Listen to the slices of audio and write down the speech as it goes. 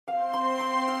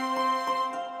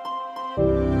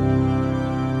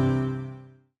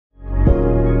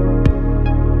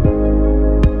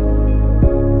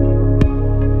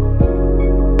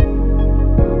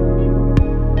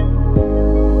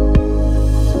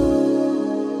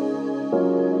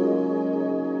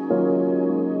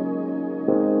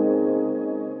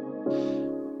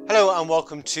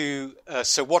welcome to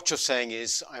So What You're Saying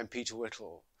Is. I'm Peter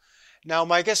Whittle. Now,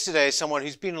 my guest today is someone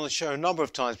who's been on the show a number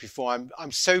of times before.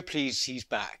 I'm so pleased he's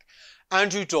back.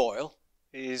 Andrew Doyle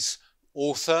is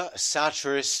author, a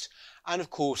satirist, and of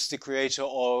course the creator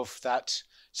of that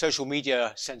social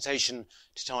media sensation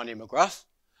Titania McGrath.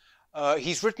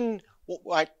 He's written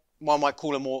what one might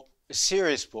call a more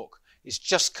serious book. It's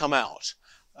just come out,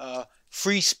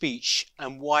 Free Speech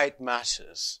and Why It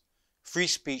Matters. Free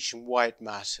Speech and Why It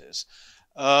Matters.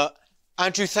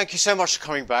 Andrew, thank you so much for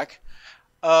coming back.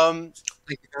 Thank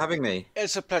you for having me.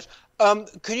 It's a pleasure.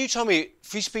 Can you tell me,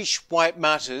 Free Speech, Why It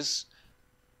Matters,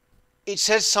 it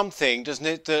says something, doesn't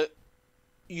it, that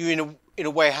you in a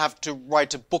way have to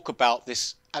write a book about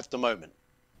this at the moment?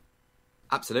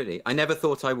 Absolutely. I never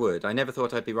thought I would. I never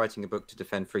thought I'd be writing a book to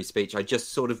defend free speech. I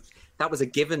just that was a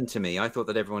given to me. I thought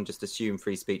that everyone just assumed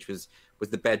free speech was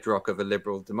the bedrock of a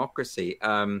liberal democracy.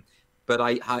 But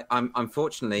I'm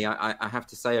unfortunately, I have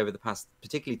to say, over the past,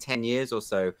 particularly 10 years or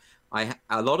so,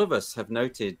 a lot of us have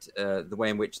noted the way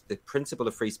in which the principle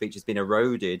of free speech has been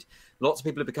eroded. Lots of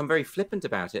people have become very flippant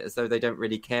about it, as though they don't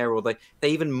really care, or they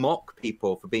even mock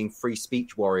people for being free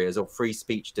speech warriors or free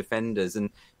speech defenders. And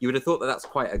you would have thought that that's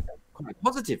quite a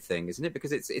positive thing, isn't it?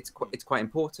 Because it's quite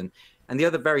important. And the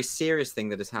other very serious thing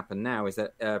that has happened now is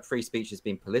that free speech has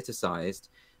been politicized.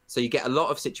 So you get a lot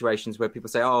of situations where people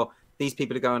say, "Oh, these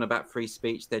people are going about free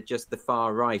speech, they're just the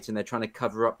far right, and they're trying to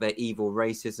cover up their evil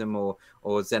racism or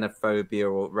xenophobia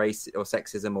or race or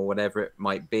sexism or whatever it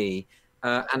might be."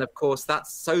 And of course,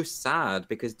 that's so sad,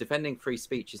 because defending free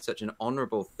speech is such an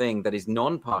honourable thing that is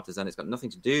non-partisan. It's got nothing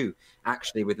to do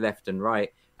actually with left and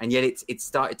right, and yet it's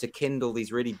started to kindle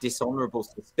these really dishonourable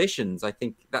suspicions. I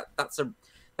think that's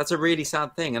a really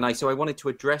sad thing, and so I wanted to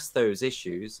address those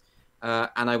issues,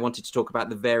 and I wanted to talk about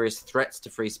the various threats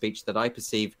to free speech that I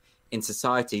perceive in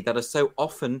society that are so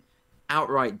often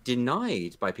outright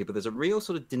denied by people. There's a real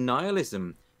sort of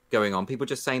denialism going on. People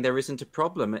just saying there isn't a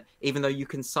problem, even though you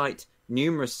can cite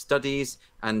numerous studies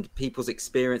and people's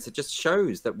experience. It just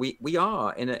shows that we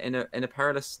are in a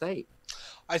perilous state.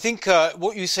 I think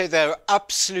what you say there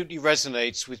absolutely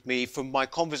resonates with me from my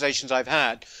conversations I've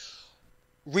had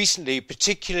recently,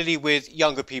 particularly with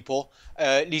younger people,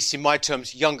 at least in my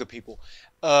terms, younger people,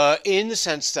 in the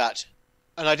sense that,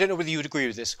 and I don't know whether you would agree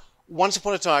with this, once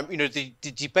upon a time, the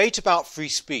debate about free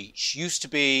speech used to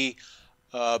be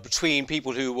between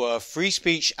people who were free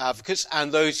speech advocates and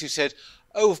those who said,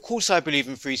 "Oh, of course I believe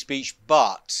in free speech,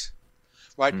 but,"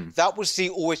 right? That was the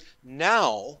always.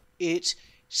 Now it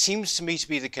seems to me to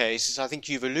be the case, as I think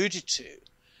you've alluded to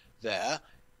there,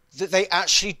 that they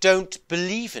actually don't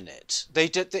believe in it.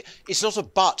 It's not a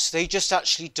but, they just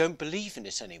actually don't believe in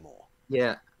it anymore.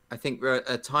 Yeah. I think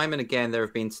time and again there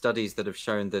have been studies that have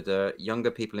shown that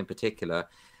younger people in particular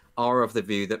are of the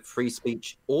view that free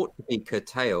speech ought to be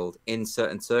curtailed in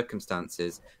certain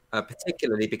circumstances,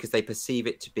 particularly because they perceive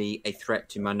it to be a threat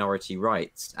to minority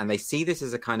rights. And they see this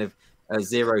as a kind of a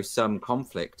zero-sum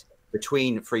conflict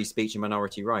between free speech and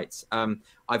minority rights.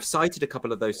 I've cited a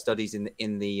couple of those studies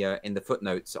in the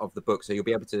footnotes of the book, so you'll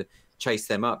be able to chase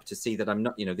them up to see that I'm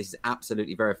not, this is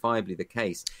absolutely verifiably the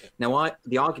case. Now,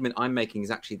 the argument I'm making is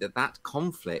actually that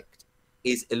conflict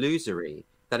is illusory,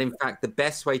 that in fact the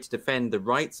best way to defend the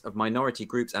rights of minority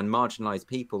groups and marginalized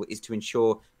people is to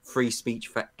ensure free speech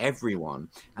for everyone.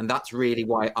 And that's really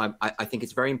why I think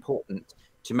it's very important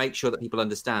to make sure that people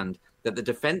understand that the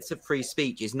defense of free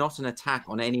speech is not an attack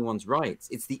on anyone's rights.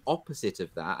 It's the opposite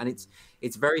of that. And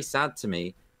it's very sad to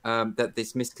me that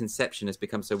this misconception has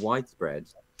become so widespread.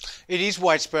 It is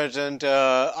widespread, and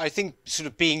I think sort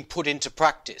of being put into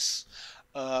practice.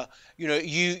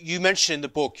 You mentioned in the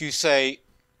book, you say,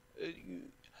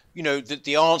 that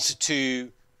the answer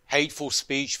to hateful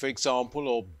speech, for example,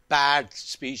 or bad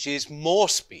speech is more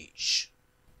speech.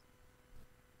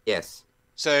 Yes.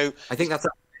 So I think that's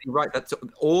right. That's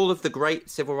all of the great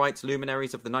civil rights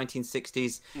luminaries of the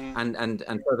 1960s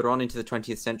and further on into the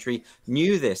 20th century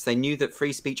knew this. They knew that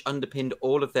free speech underpinned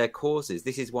all of their causes.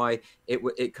 This is why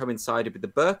it coincided with the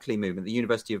Berkeley movement, the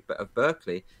University of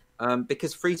Berkeley,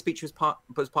 because free speech was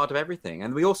part of everything.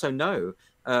 And we also know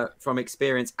from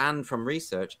experience and from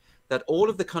research that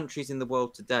all of the countries in the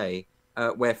world today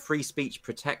where free speech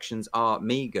protections are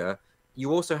meager,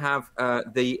 you also have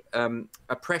the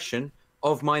oppression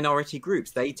of minority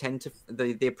groups. They tend to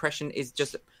the oppression is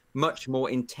just much more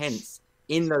intense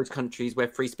in those countries where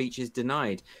free speech is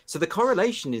denied. So the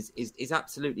correlation is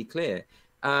absolutely clear.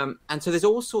 And so there's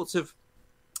all sorts of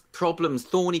problems,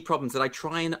 thorny problems that I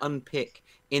try and unpick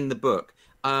in the book.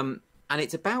 And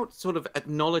it's about sort of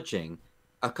acknowledging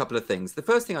a couple of things. The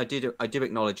first thing I do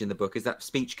acknowledge in the book is that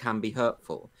speech can be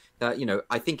hurtful. That,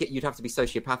 I think you'd have to be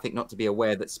sociopathic not to be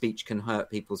aware that speech can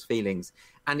hurt people's feelings,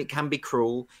 and it can be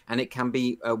cruel, and it can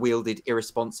be wielded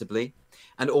irresponsibly,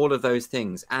 and all of those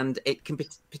things. And it can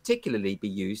particularly be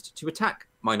used to attack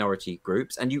minority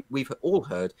groups. And we've all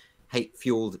heard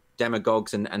hate-fueled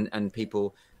demagogues and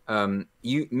people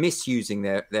misusing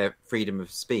their freedom of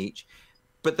speech.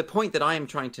 But the point that I am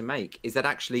trying to make is that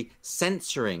actually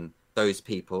censoring those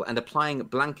people and applying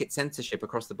blanket censorship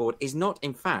across the board is not,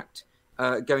 in fact,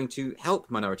 going to help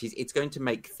minorities. It's going to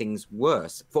make things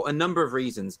worse for a number of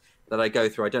reasons that I go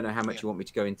through. I don't know how much you want me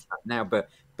to go into that now, but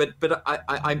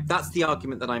I that's the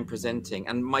argument that I'm presenting.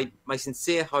 And my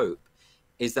sincere hope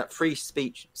is that free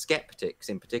speech skeptics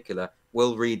in particular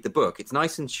will read the book. It's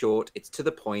nice and short. It's to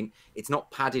the point. It's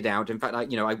not padded out. In fact,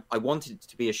 I wanted it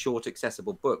to be a short,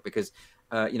 accessible book because,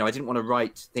 I didn't want to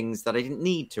write things that I didn't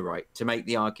need to write to make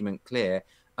the argument clear.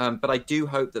 But I do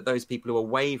hope that those people who are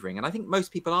wavering, and I think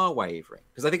most people are wavering,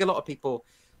 because I think a lot of people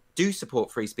do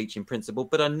support free speech in principle,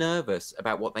 but are nervous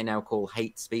about what they now call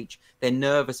hate speech. They're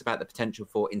nervous about the potential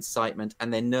for incitement,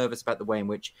 and they're nervous about the way in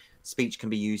which speech can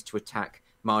be used to attack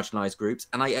marginalized groups.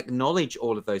 And I acknowledge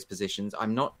all of those positions.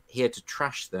 I'm not here to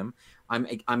trash them. I'm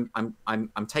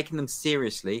taking them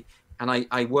seriously, and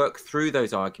I work through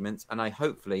those arguments, and I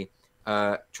hopefully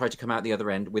try to come out the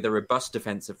other end with a robust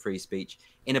defense of free speech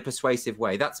in a persuasive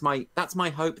way. That's my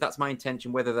hope. That's my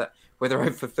intention. Whether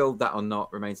I've fulfilled that or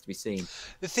not remains to be seen.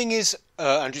 The thing is,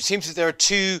 Andrew, it seems that there are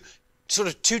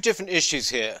two different issues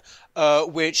here,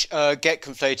 which get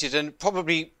conflated, and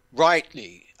probably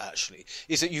rightly, actually,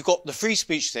 is that you've got the free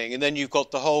speech thing, and then you've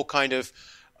got the whole kind of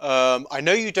I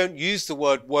know you don't use the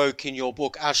word woke in your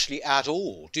book actually at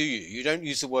all, do you? You don't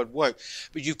use the word woke,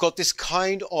 but you've got this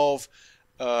kind of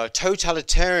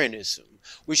totalitarianism,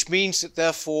 which means that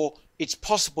therefore it's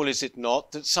possible, is it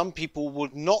not, that some people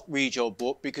would not read your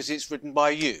book because it's written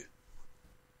by you?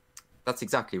 That's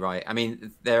exactly right. I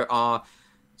mean, there are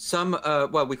some,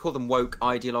 we call them woke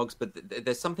ideologues, but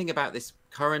there's something about this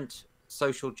current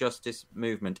social justice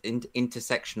movement,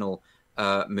 intersectional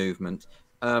movement,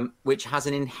 which has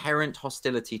an inherent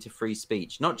hostility to free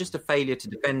speech, not just a failure to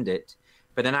defend it,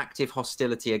 but an active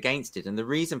hostility against it. And the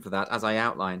reason for that, as I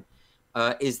outline,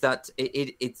 is that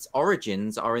its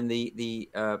origins are in the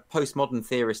postmodern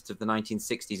theorists of the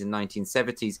 1960s and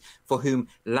 1970s, for whom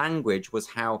language was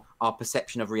how our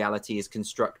perception of reality is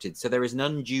constructed. So there is an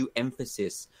undue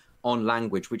emphasis on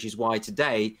language, which is why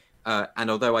today,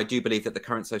 and although I do believe that the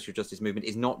current social justice movement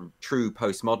is not true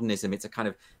postmodernism, it's a kind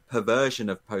of perversion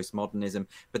of postmodernism,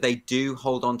 but they do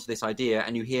hold on to this idea,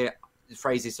 and you hear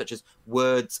phrases such as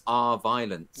 "words are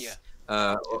violence." Yeah.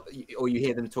 Or you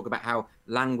hear them talk about how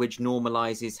language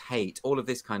normalizes hate, all of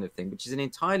this kind of thing, which is an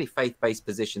entirely faith-based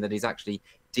position that is actually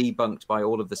debunked by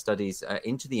all of the studies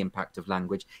into the impact of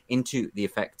language, into the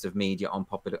effects of media on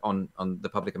the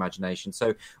public imagination.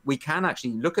 So we can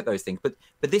actually look at those things, but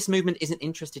this movement isn't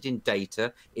interested in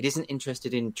data, it isn't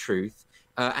interested in truth,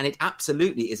 and it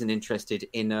absolutely isn't interested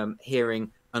in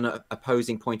hearing an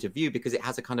opposing point of view, because it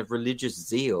has a kind of religious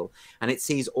zeal, and it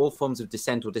sees all forms of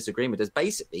dissent or disagreement as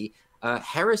basically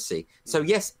heresy. So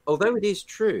yes, although it is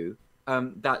true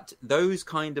that those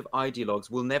kind of ideologues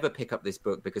will never pick up this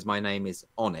book because my name is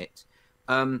on it,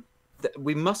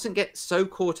 we mustn't get so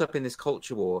caught up in this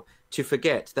culture war to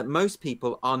forget that most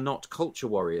people are not culture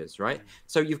warriors, right?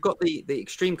 So you've got the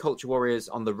extreme culture warriors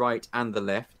on the right and the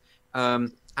left,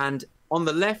 and on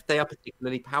the left, they are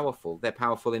particularly powerful. They're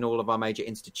powerful in all of our major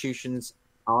institutions,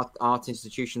 art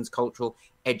institutions, cultural,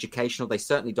 educational. They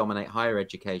certainly dominate higher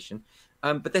education.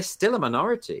 But they're still a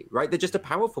minority, right? They're just a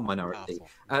powerful minority.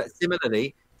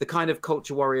 Similarly, the kind of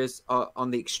culture warriors are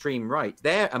on the extreme right,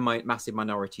 they're a massive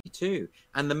minority too.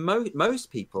 And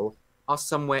most people are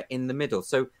somewhere in the middle.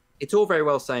 So it's all very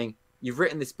well saying, you've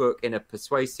written this book in a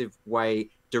persuasive way,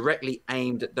 directly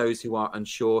aimed at those who are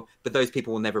unsure, but those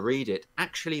people will never read it.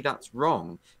 Actually, that's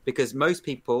wrong, because most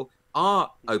people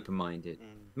are open-minded.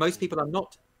 Most people are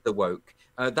not the woke.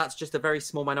 That's just a very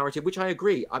small minority, which I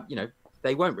agree.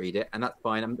 They won't read it, and that's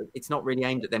fine. It's not really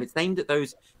aimed at them. It's aimed at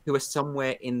those who are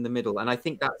somewhere in the middle. And I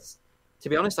think that's, to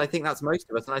be honest, I think that's most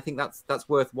of us, and I think that's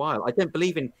worthwhile. I don't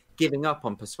believe in giving up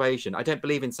on persuasion. I don't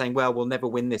believe in saying, well, we'll never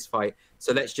win this fight,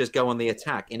 so let's just go on the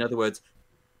attack. In other words,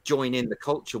 join in the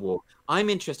culture war. I'm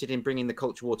interested in bringing the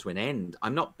culture war to an end.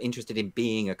 I'm not interested in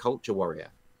being a culture warrior.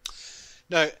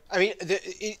 No, I mean,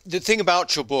 the thing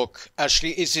about your book,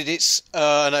 actually, is that it's,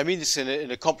 and I mean this in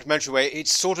a complimentary way,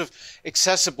 it's sort of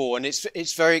accessible, and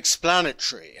it's very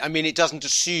explanatory. I mean, it doesn't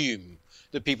assume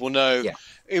that people know. Yeah.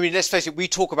 I mean, let's face it, we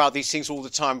talk about these things all the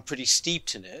time, pretty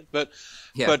steeped in it, but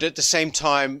at the same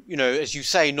time, as you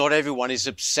say, not everyone is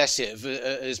obsessive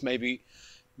as maybe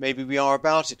we are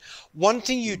about it. One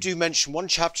thing you do mention, one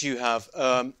chapter you have,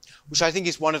 which I think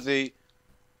is one of the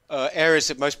areas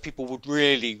that most people would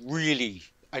really, really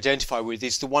identify with,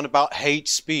 is the one about hate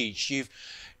speech.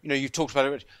 You've talked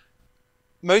about it.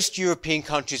 Most European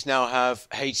countries now have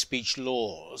hate speech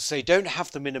laws. They don't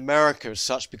have them in America as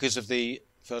such because of the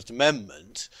First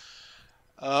Amendment.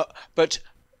 But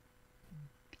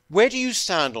where do you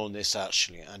stand on this,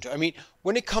 actually, Andrew? I mean,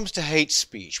 when it comes to hate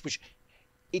speech, which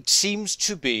it seems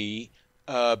to be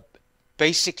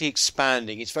basically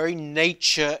expanding, its very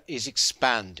nature is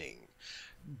expanding.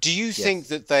 Do you think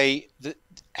that that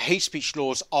hate speech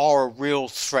laws are a real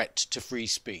threat to free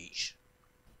speech?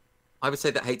 I would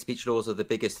say that hate speech laws are the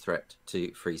biggest threat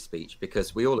to free speech,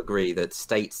 because we all agree that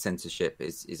state censorship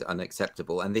is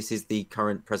unacceptable. And this is the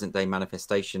current present day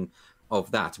manifestation of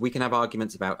that. We can have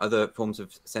arguments about other forms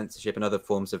of censorship and other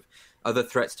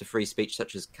threats to free speech,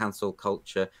 such as cancel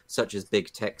culture, such as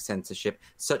big tech censorship,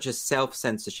 such as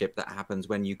self-censorship that happens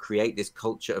when you create this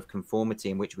culture of conformity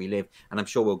in which we live. And I'm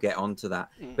sure we'll get onto that.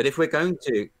 But if we're going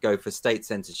to go for state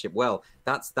censorship, well,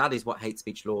 that is what hate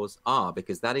speech laws are,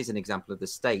 because that is an example of the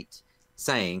state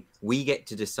saying we get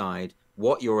to decide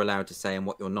what you're allowed to say and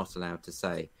what you're not allowed to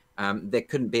say. There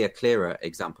couldn't be a clearer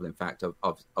example, in fact,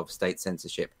 of state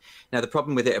censorship. Now, the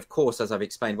problem with it, of course, as I've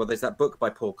explained, well, there's that book by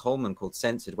Paul Coleman called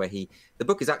Censored, where the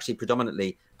book is actually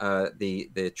predominantly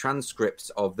the transcripts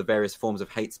of the various forms of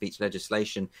hate speech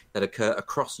legislation that occur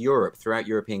across Europe, throughout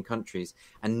European countries,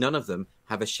 and none of them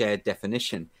have a shared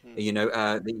definition.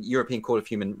 The European Court of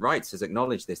Human Rights has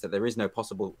acknowledged this, that there is no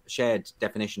possible shared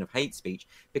definition of hate speech,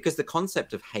 because the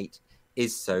concept of hate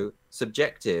is so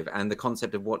subjective, and the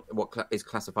concept of what is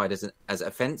classified as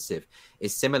offensive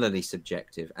is similarly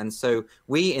subjective. And so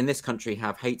we in this country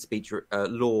have hate speech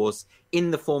laws in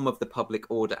the form of the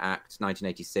Public Order Act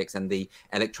 1986 and the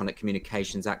Electronic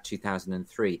Communications Act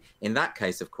 2003. In that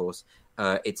case, of course,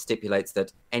 it stipulates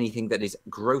that anything that is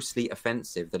grossly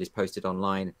offensive that is posted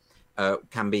online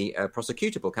can be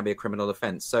prosecutable, can be a criminal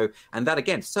offence. So, and that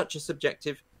again, such a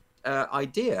subjective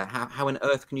idea. How on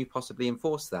earth can you possibly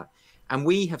enforce that? And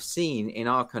we have seen in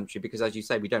our country, because as you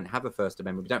say, we don't have a First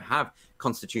Amendment, we don't have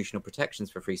constitutional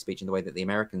protections for free speech in the way that the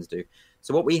Americans do.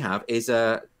 So what we have is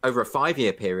over a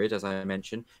 5-year period, as I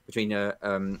mentioned, between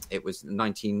it was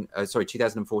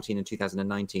 2014 and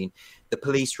 2019, the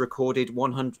police recorded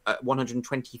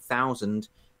 120,000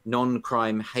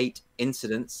 non-crime hate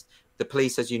incidents. The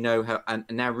police, as you know,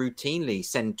 now routinely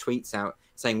send tweets out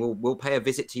saying, we'll pay a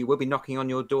visit to you. We'll be knocking on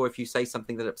your door if you say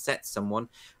something that upsets someone.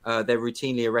 They're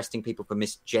routinely arresting people for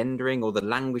misgendering or the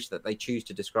language that they choose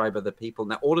to describe other people.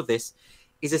 Now, all of this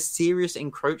is a serious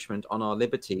encroachment on our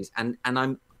liberties. And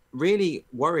I'm really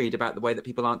worried about the way that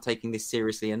people aren't taking this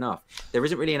seriously enough. There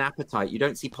isn't really an appetite. You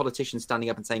don't see politicians standing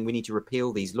up and saying we need to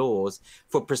repeal these laws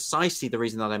for precisely the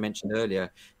reason that I mentioned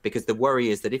earlier, because the worry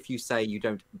is that if you say you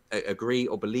don't agree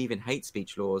or believe in hate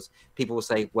speech laws, people will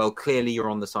say, well, clearly you're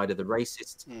on the side of the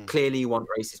racists. Clearly you want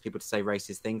racist people to say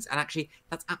racist things. And actually,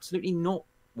 that's absolutely not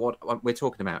what we're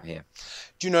talking about here.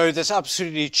 Do you know, that's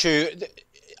absolutely true.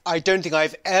 I don't think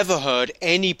I've ever heard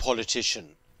any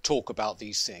politician talk about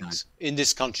these things in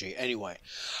this country anyway.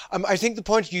 I think the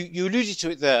point you alluded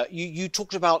to it there, you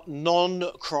talked about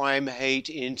non-crime hate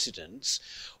incidents.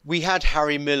 We had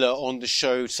Harry Miller on the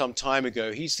show some time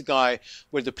ago. He's the guy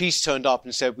where the police turned up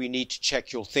and said, we need to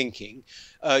check your thinking.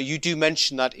 You do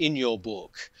mention that in your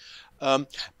book.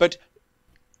 But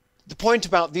the point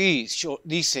about these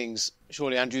things,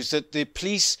 surely, Andrew, is that the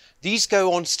police, these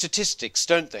go on statistics,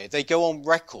 don't they? They go on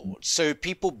records. So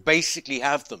people basically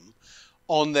have them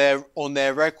on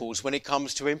their records when it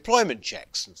comes to employment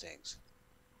checks and things.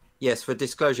 Yes, for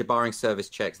disclosure barring service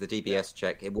checks, the DBS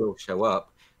check, it will show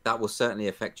up. That will certainly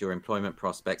affect your employment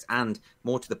prospects. And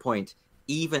more to the point,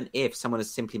 even if someone has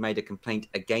simply made a complaint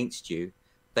against you,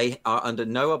 they are under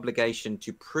no obligation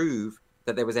to prove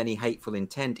that there was any hateful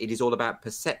intent. It is all about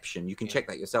perception. You can check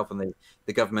that yourself on the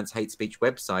government's hate speech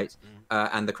website,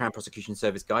 and the Crown Prosecution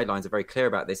Service guidelines are very clear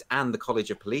about this, and the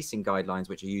College of Policing guidelines,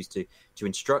 which are used to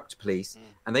instruct police.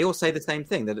 And they all say the same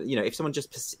thing, that if someone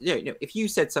just if you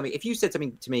said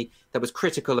something to me that was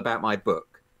critical about my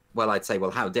book, well, I'd say,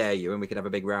 well, how dare you? And we could have a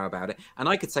big row about it. And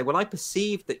I could say, well, I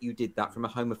perceived that you did that from a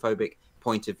homophobic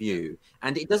point of view.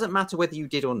 And it doesn't matter whether you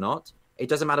did or not. It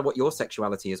doesn't matter what your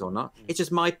sexuality is or not. It's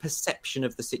just my perception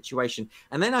of the situation.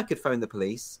 And then I could phone the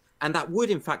police and that would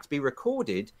in fact be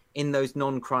recorded in those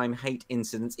non-crime hate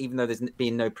incidents, even though there's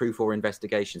been no proof or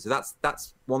investigation. So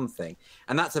that's one thing,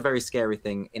 and that's a very scary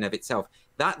thing in of itself.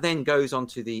 That then goes on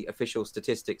to the official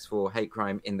statistics for hate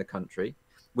crime in the country,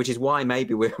 which is why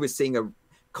maybe we're seeing a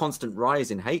constant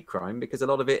rise in hate crime, because a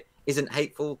lot of it isn't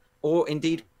hateful or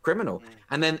indeed criminal.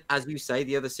 And then, as you say,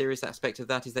 the other serious aspect of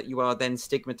that is that you are then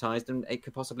stigmatized, and it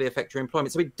could possibly affect your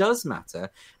employment. So it does matter.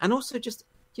 And also, just,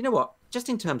 you know what, just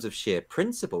in terms of sheer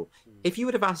principle, if you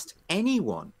would have asked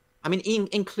anyone, I mean,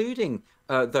 including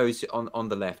those on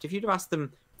the left, if you'd have asked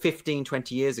them 15,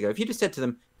 20 years ago, if you'd have said to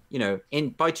them, you know,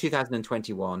 by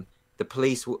 2021, the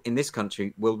police in this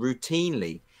country will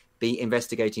routinely be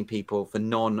investigating people for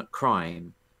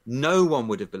non-crime, no one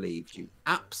would have believed you.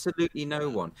 Absolutely no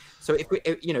one. So if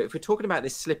we're talking about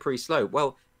this slippery slope,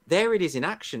 well, there it is in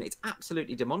action. It's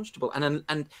absolutely demonstrable. And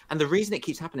the reason it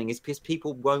keeps happening is because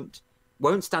people won't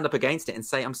stand up against it and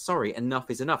say, I'm sorry, enough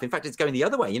is enough. In fact, it's going the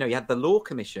other way. You know, you had the Law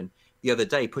Commission the other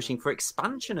day pushing for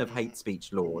expansion of hate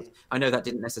speech laws. I know that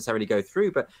didn't necessarily go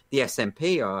through, but the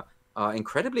SNP are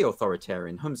incredibly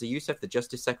authoritarian. Humza Yousaf, the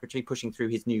Justice Secretary, pushing through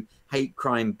his new hate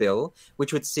crime bill,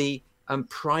 which would see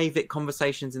private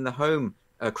conversations in the home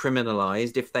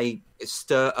criminalized if they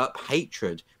stir up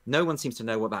hatred. No one seems to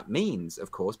know what that means,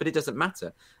 of course, but it doesn't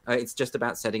matter. It's just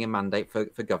about setting a mandate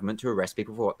for government to arrest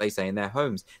people for what they say in their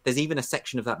homes. There's even a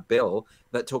section of that bill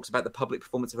that talks about the public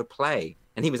performance of a play.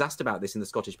 And he was asked about this in the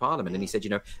Scottish Parliament, and he said,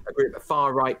 you know, a group of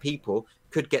far-right people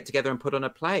could get together and put on a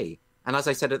play. And as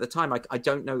I said at the time, I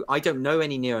don't know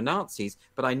any neo-Nazis,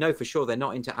 but I know for sure they're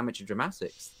not into amateur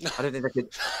dramatics. I don't think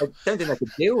they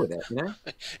could deal with it, you know?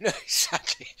 No,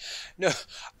 exactly. No,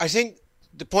 I think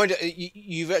the point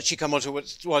you've actually come on to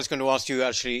what I was going to ask you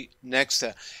actually next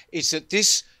there, is that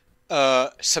this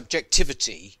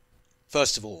subjectivity,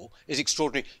 first of all, is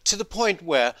extraordinary, to the point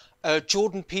where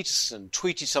Jordan Peterson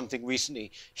tweeted something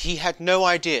recently. He had no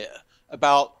idea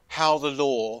about how the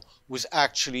law was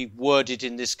actually worded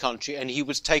in this country, and he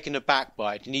was taken aback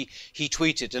by it. And he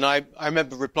tweeted, and I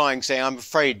remember replying saying, I'm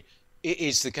afraid it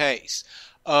is the case.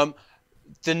 The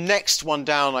next one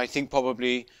down, I think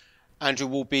probably, Andrew,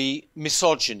 will be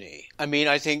misogyny. I mean,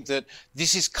 I think that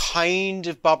this is kind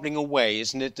of bubbling away,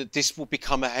 isn't it, that this will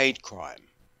become a hate crime?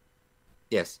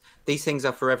 Yes, these things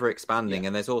are forever expanding,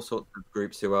 and there's all sorts of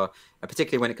groups who are,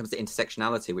 particularly when it comes to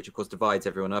intersectionality, which of course divides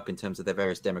everyone up in terms of their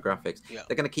various demographics. Yeah.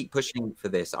 They're going to keep pushing for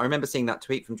this. I remember seeing that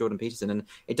tweet from Jordan Peterson, and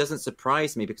it doesn't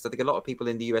surprise me, because I think a lot of people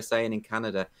in the USA and in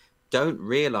Canada don't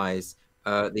realize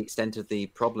the extent of the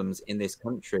problems in this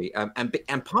country.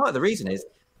 And part of the reason is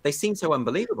they seem so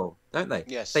unbelievable, don't they?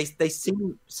 Yes. They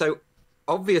seem so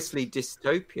obviously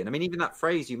dystopian. I mean, even that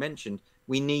phrase you mentioned,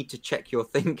 we need to check your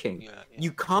thinking. Yeah.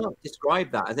 You can't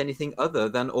describe that as anything other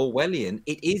than Orwellian.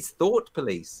 It is thought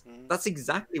police. That's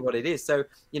exactly what it is. So,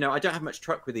 you know, I don't have much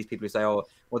truck with these people who say, oh,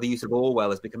 well, the use of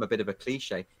Orwell has become a bit of a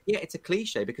cliche. Yeah, it's a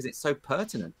cliche because it's so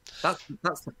pertinent. That's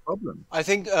the problem. I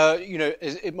think, you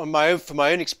know, from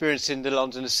my own experience in the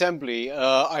London Assembly,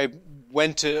 I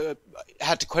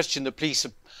had to question the police,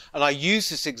 and I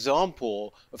used this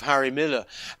example of Harry Miller.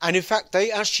 And in fact,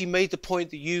 they actually made the point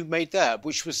that you made there,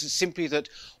 which was simply that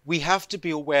we have to be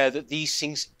aware that these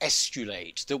things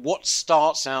escalate, that what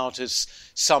starts out as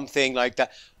something like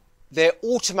that, their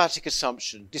automatic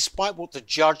assumption, despite what the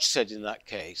judge said in that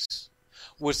case,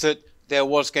 was that there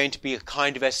was going to be a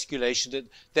kind of escalation, that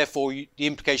therefore the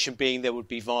implication being there would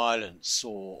be violence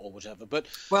or whatever. But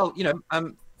well, you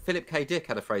know, Philip K. Dick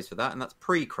had a phrase for that, and that's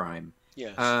pre-crime.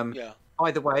 Yes. Yeah. By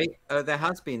the way, there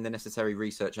has been the necessary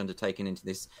research undertaken into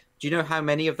this. Do you know how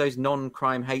many of those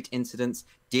non-crime hate incidents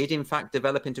did in fact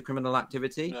develop into criminal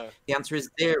activity? No. The answer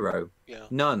is zero. Yeah.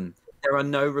 None. There are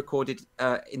no recorded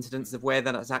incidents of where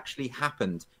that has actually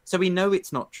happened. So we know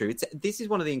it's not true. This is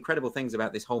one of the incredible things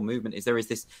about this whole movement, is there is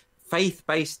this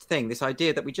faith-based thing, this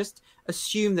idea that we just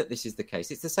assume that this is the case.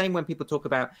 It's the same when people talk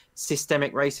about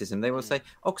systemic racism. They will say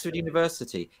Oxford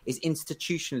University is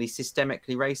institutionally,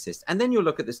 systemically racist. And then you'll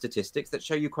look at the statistics that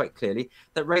show you quite clearly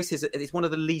that racism is one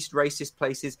of the least racist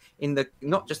places in the,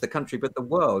 not just the country, but the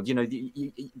world. You know,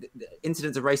 the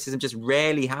incidents of racism just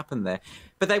rarely happen there.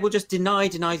 But they will just deny.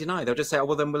 They'll just say, oh,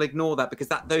 well, then we'll ignore that because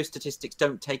those statistics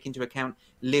don't take into account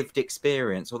lived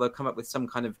experience, or they'll come up with some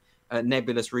kind of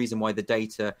nebulous reason why the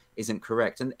data isn't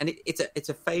correct, and it's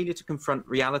a failure to confront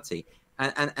reality.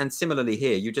 And similarly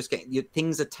here, you just get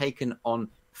things are taken on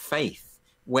faith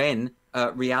when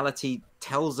reality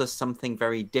tells us something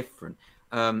very different.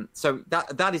 So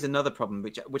that is another problem,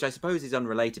 which I suppose is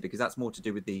unrelated, because that's more to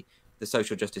do with the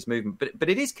social justice movement. But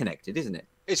it is connected, isn't it?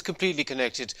 It's completely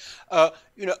connected.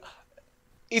 You know,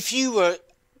 if you were,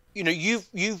 you know,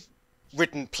 you've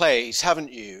written plays,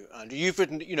 haven't you? And you've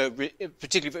written,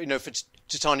 particularly, for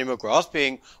Titania McGrath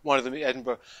being one of them in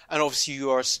Edinburgh, and obviously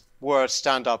were a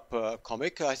stand-up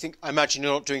comic. I imagine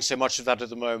you're not doing so much of that at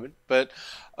the moment, but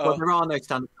well, there are no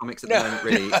stand-up comics at the moment,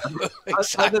 really. No,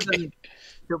 exactly. Other than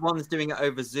the ones doing it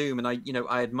over Zoom, and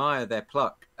I admire their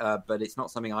pluck, but it's not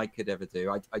something I could ever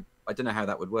do. I don't know how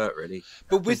that would work, really.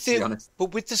 But with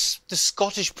the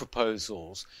Scottish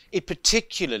proposals, it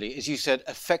particularly, as you said,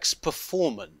 affects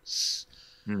performance.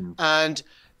 And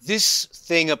this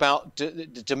thing about the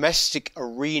domestic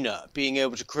arena being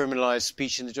able to criminalise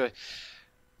speech in the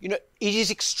it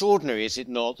is extraordinary, is it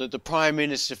not, that the Prime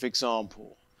Minister, for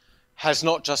example, has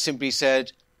not just simply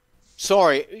said,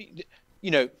 sorry,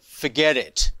 forget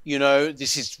it.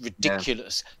 This is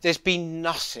ridiculous. Yeah. There's been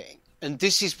nothing. And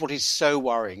this is what is so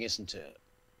worrying, isn't it?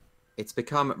 It's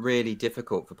become really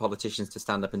difficult for politicians to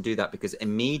stand up and do that, because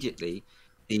immediately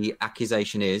the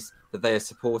accusation is that they are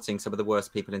supporting some of the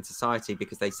worst people in society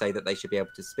because they say that they should be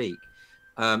able to speak.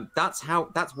 That's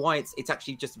why it's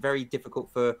actually just very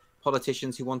difficult for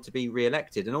politicians who want to be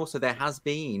re-elected. And also there has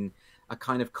been a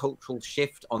kind of cultural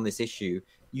shift on this issue.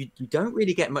 You don't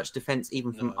really get much defense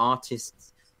even from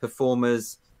artists,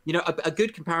 performers. A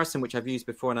good comparison, which I've used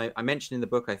before, and I mentioned in the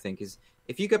book, I think, is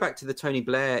if you go back to the Tony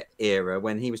Blair era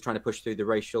when he was trying to push through the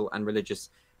Racial and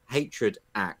Religious Hatred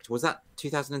Act. Was that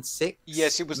 2006?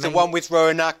 Yes, it was the one with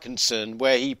Rowan Atkinson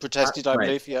where he protested, I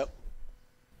believe. Yeah,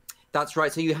 that's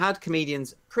right. So you had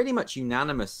comedians pretty much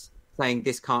unanimous saying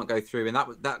this can't go through, and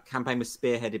that campaign was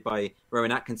spearheaded by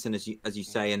Rowan Atkinson, as you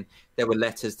say, and there were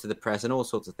letters to the press and all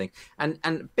sorts of things.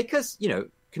 And because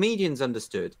comedians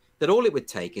understood that all it would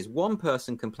take is one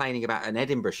person complaining about an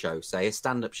Edinburgh show, say a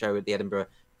stand-up show at the Edinburgh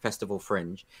Festival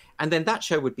Fringe, and then that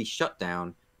show would be shut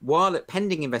down while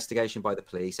pending investigation by the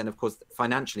police. And of course,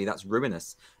 financially, that's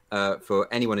ruinous for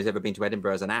anyone who's ever been to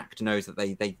Edinburgh as an act, knows that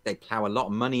they plough a lot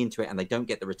of money into it and they don't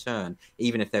get the return,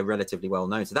 even if they're relatively well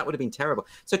known. So that would have been terrible.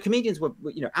 So comedians were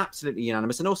absolutely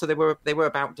unanimous, and also they were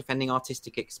about defending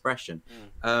artistic expression.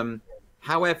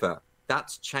 However,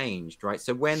 that's changed, right?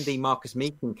 So when the Marcus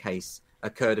Meekin case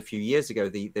occurred a few years ago,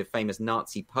 the famous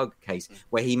Nazi pug case,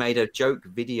 where he made a joke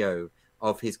video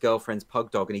of his girlfriend's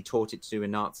pug dog and he taught it to do a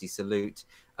Nazi salute,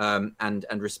 and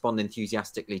respond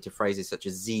enthusiastically to phrases such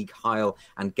as Sieg Heil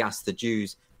and Gas the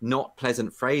Jews. Not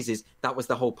pleasant phrases. That was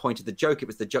the whole point of the joke. It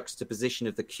was the juxtaposition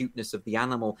of the cuteness of the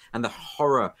animal and the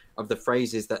horror of the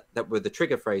phrases that were the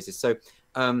trigger phrases. So,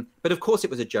 but of course it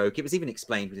was a joke. It was even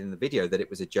explained within the video that it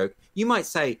was a joke. You might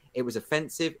say it was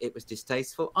offensive, it was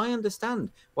distasteful. I understand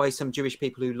why some Jewish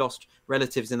people who lost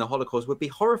relatives in the Holocaust would be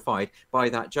horrified by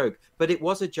that joke, but it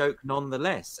was a joke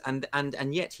nonetheless. And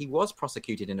yet he was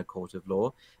prosecuted in a court of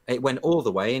law. It went all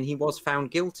the way, and he was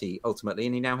found guilty ultimately,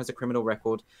 and he now has a criminal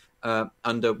record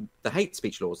under the hate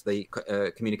speech laws, the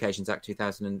Communications Act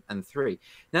 2003.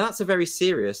 Now, that's a very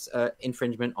serious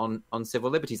infringement on civil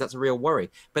liberties. That's a real worry.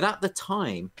 But at the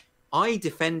time, I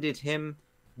defended him.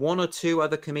 One or two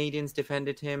other comedians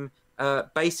defended him.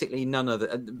 Basically, none of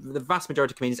the vast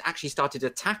majority of comedians actually started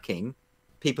attacking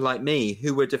people like me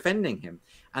who were defending him.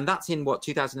 And that's in,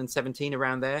 2017,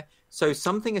 around there. So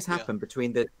something has happened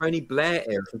between the Tony Blair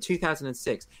era from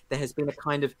 2006. There has been a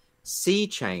kind of sea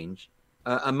change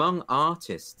among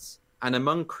artists and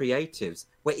among creatives,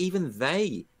 where even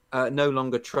they no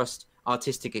longer trust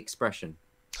artistic expression.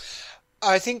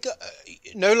 I think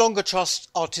no longer trust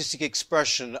artistic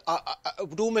expression. I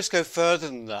would almost go further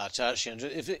than that, actually.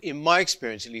 And in my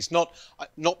experience, at least, not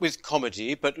with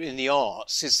comedy, but in the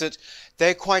arts, is that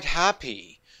they're quite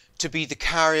happy to be the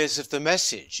carriers of the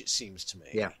message, it seems to me.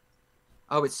 Yeah.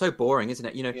 Oh, it's so boring, isn't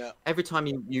it? Every time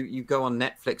you go on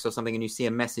Netflix or something and you see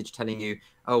a message telling you,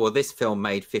 oh, well, this film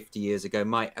made 50 years ago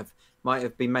might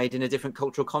have been made in a different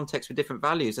cultural context with different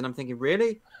values. And I'm thinking,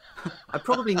 really? I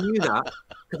probably knew that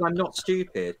because I'm not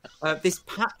stupid. This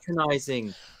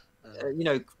patronizing,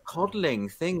 coddling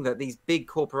thing that these big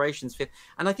corporations feel.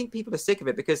 And I think people are sick of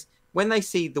it, because when they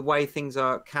see the way things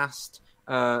are cast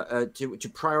to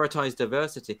prioritize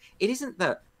diversity, it isn't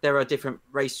that there are different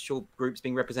racial groups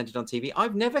being represented on TV.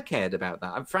 I've never cared about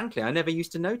that. And frankly, I never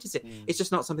used to notice it. It's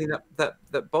just not something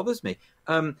that bothers me.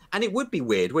 And it would be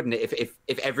weird, wouldn't it,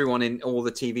 if everyone in all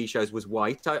the TV shows was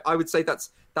white? I would say that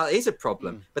is a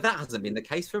problem. But that hasn't been the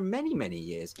case for many, many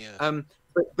years. Yeah.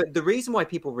 But the reason why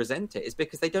people resent it is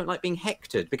because they don't like being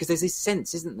hectored, because there's this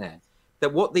sense, isn't there,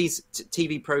 that what these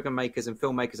TV program makers and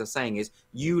filmmakers are saying is,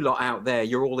 you lot out there,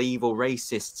 you're all evil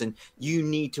racists, and you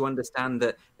need to understand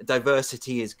that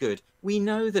diversity is good. We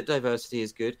know that diversity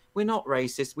is good. We're not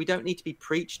racist. We don't need to be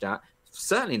preached at.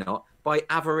 certainly not by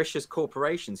avaricious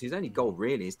corporations whose only goal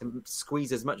really is to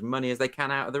squeeze as much money as they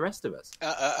can out of the rest of us.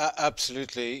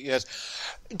 Absolutely, yes.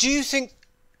 Do you think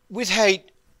with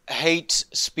hate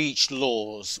speech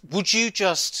laws, would you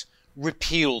just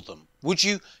repeal them? Would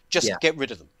you just get rid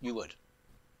of them? You would?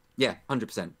 Yeah,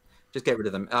 100%. Just get rid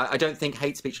of them. I don't think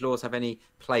hate speech laws have any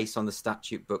place on the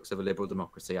statute books of a liberal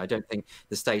democracy. I don't think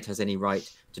the state has any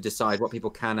right to decide what people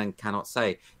can and cannot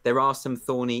say. There are some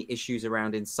thorny issues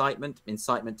around incitement.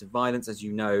 Incitement to violence, as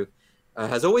you know,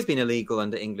 has always been illegal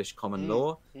under English common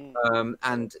law.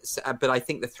 But I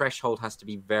think the threshold has to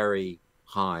be very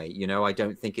high. You know, I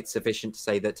don't think it's sufficient to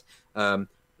say that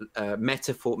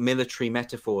military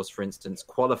metaphors, for instance,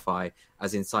 qualify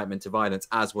as incitement to violence,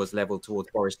 as was leveled towards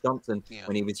Boris Johnson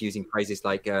when he was using phrases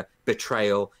like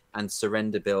betrayal and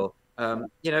surrender bill.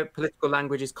 Political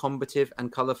language is combative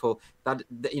and colourful. That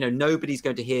nobody's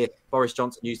going to hear Boris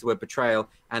Johnson use the word betrayal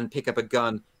and pick up a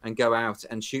gun and go out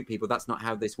and shoot people. That's not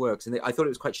how this works. And I thought it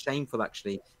was quite shameful,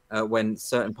 actually, when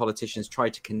certain politicians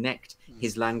tried to connect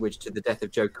his language to the death of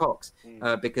Joe Cox,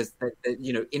 because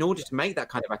in order to make that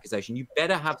kind of accusation, you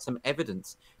better have some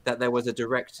evidence that there was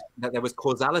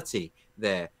causality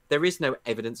there. There is no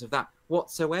evidence of that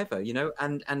whatsoever,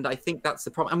 and I think that's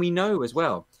the problem. And we know as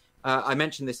well. I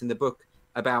mentioned this in the book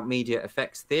about media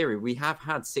effects theory. We have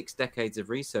had 6 decades of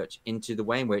research into the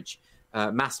way in which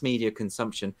mass media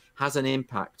consumption has an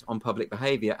impact on public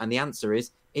behavior. And the answer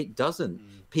is it doesn't.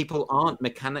 People aren't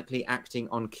mechanically acting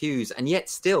on cues. And yet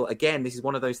still, again, this is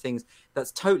one of those things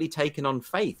that's totally taken on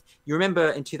faith. You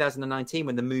remember in 2019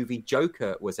 when the movie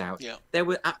Joker was out, there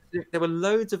were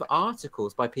loads of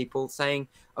articles by people saying,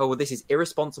 oh, well, this is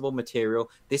irresponsible material.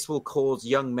 This will cause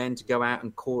young men to go out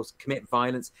and commit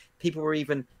violence. People were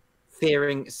even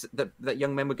fearing that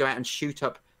young men would go out and shoot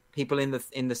up people in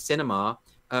the cinema.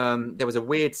 There was a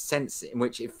weird sense in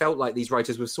which it felt like these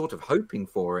writers were sort of hoping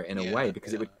for it in a way,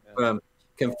 because it would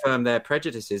confirm their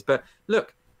prejudices. But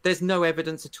look, there's no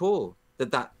evidence at all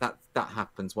that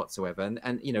happens whatsoever.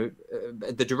 And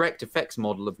the direct effects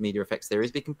model of media effects theory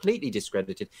has been completely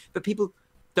discredited. But people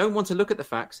don't want to look at the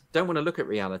facts, don't want to look at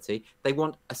reality. They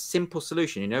want a simple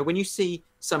solution. When you see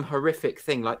some horrific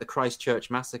thing like the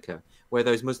Christchurch massacre, where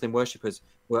those Muslim worshippers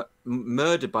were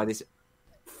murdered by this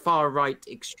far-right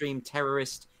extreme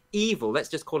terrorist evil, let's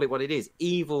just call it what it is,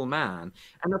 evil man.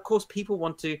 And of course people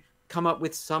want to come up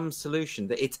with some solution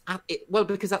that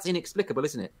because that's inexplicable,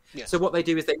 isn't it? Yes. So what they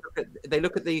do is they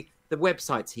look at the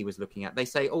websites he was looking at. They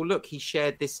say, oh look, he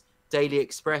shared this Daily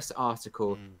Express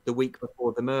article the week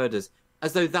before the murders,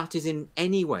 as though that is in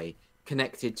any way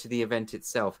connected to the event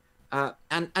itself.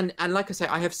 And like I say,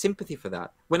 I have sympathy for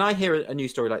that. When I hear a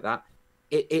news story like that,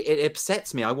 it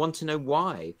upsets me. I want to know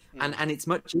why. And it's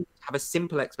much easier to have a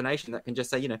simple explanation that can just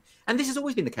say, and this has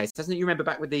always been the case, hasn't it? You remember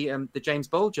back with the James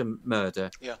Bulger murder.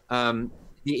 Yeah.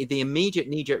 The immediate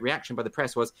knee-jerk reaction by the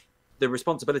press was the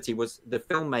responsibility was the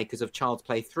filmmakers of Child's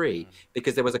Play 3,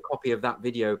 because there was a copy of that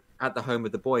video at the home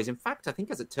of the boys. In fact, I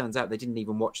think as it turns out, they didn't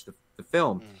even watch the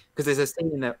film, because there's a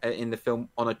scene in the film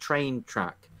on a train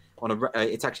track.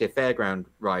 It's actually a fairground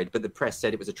ride, but the press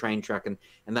said it was a train track, and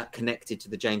that connected to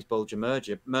the James Bulger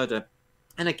murder.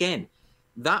 And again,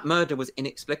 that murder was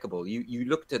inexplicable. You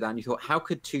looked at that and you thought, how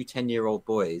could 2 10-year-old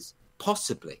boys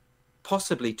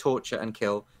possibly torture and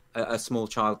kill a small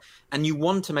child? And you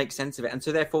want to make sense of it. And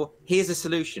so therefore, here's a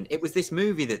solution. It was this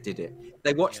movie that did it.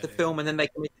 They watched the film and then they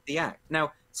committed the act.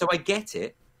 Now, so I get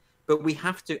it, but we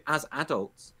have to, as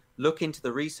adults, look into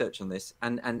the research on this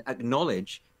and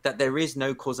acknowledge that there is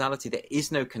no causality, there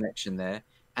is no connection there,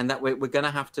 and that we're going to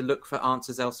have to look for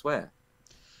answers elsewhere.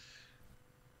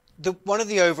 One of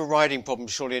the overriding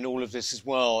problems, surely, in all of this as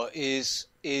well, is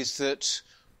that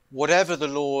whatever the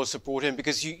laws are brought in,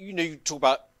 because you talk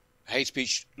about hate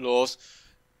speech laws,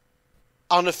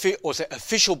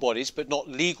 official bodies, but not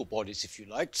legal bodies, if you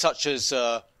like, such as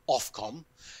Ofcom,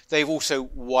 they've also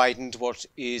widened what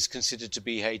is considered to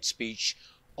be hate speech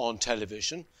on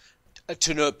television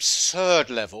to an absurd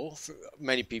level,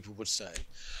 many people would say.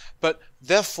 But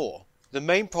therefore, the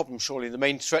main problem, surely, the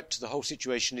main threat to the whole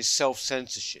situation is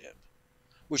self-censorship,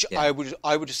 which I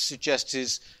would suggest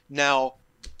is now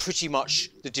pretty much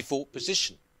the default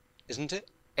position, isn't it?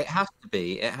 It has to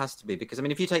be. It has to be, because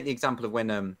if you take the example of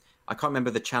when I can't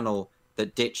remember the channel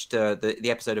that ditched the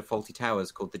episode of Fawlty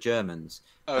Towers called The Germans,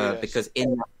 yes. Because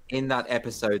in that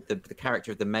episode, the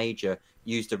character of the Major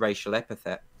used a racial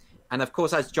epithet. And of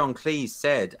course, as John Cleese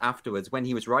said afterwards, when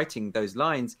he was writing those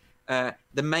lines, the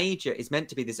Major is meant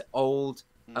to be this old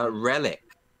relic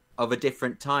of a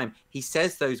different time. He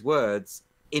says those words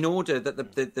in order that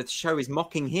the show is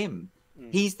mocking him.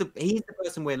 He's the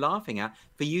person we're laughing at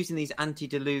for using these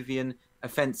antediluvian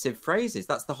offensive phrases.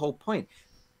 That's the whole point.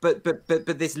 But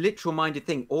this literal minded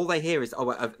thing, all they hear is,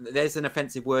 there's an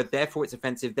offensive word, therefore it's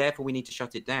offensive, therefore we need to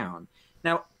shut it down.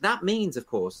 Now, that means, of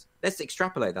course, let's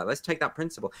extrapolate that. Let's take that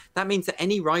principle. That means that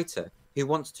any writer who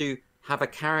wants to have a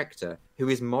character who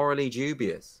is morally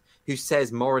dubious, who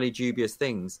says morally dubious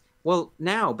things, well,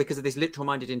 now, because of this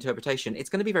literal-minded interpretation, it's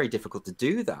going to be very difficult to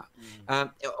do that.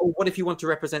 Or what if you want to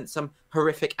represent some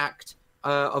horrific act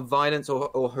of violence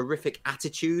or horrific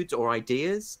attitudes or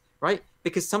ideas, right?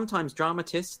 Because sometimes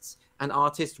dramatists and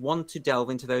artists want to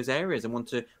delve into those areas and want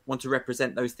to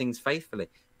represent those things faithfully.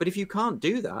 But if you can't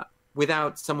do that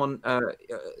without someone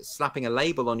slapping a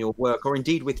label on your work, or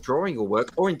indeed withdrawing your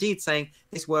work, or indeed saying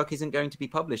this work isn't going to be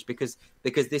published because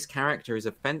this character is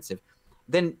offensive,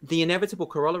 then the inevitable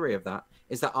corollary of that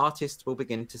is that artists will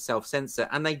begin to self-censor.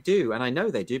 And they do, and I know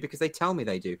they do because they tell me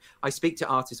they do. I speak to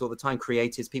artists all the time,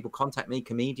 creators, people contact me,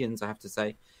 comedians, I have to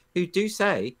say, who do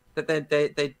say that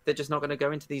they're just not going to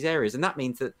go into these areas. And that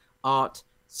means that art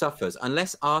suffers.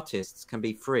 Unless artists can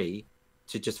be free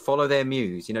to just follow their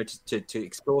muse, to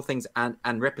explore things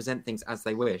and represent things as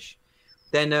they wish,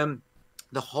 then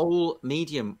the whole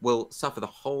medium will suffer. The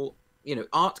whole,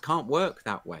 art can't work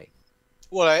that way.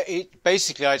 Well,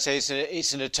 basically, I'd say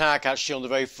it's an attack actually on the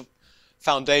very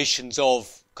foundations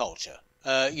of culture.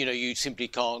 You simply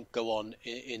can't go on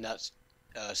in that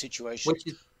situation.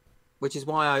 Which is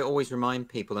why I always remind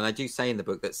people, and I do say in the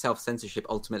book, that self-censorship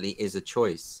ultimately is a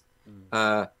choice.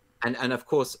 And of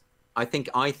course, I think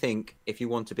if you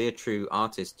want to be a true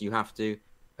artist, you have to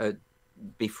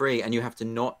be free, and you have to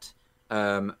not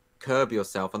curb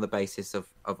yourself on the basis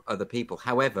of other people.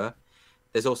 However,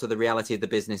 there's also the reality of the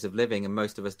business of living, and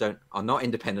most of us are not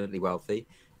independently wealthy.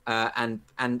 And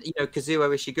Kazuo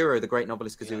Ishiguro, the great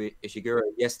novelist Kazuo Ishiguro,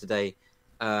 yesterday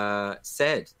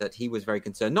said that he was very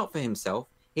concerned, not for himself.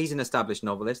 He's an established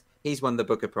novelist. He's won the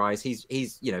Booker Prize. He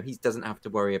doesn't have to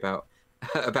worry about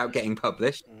getting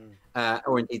published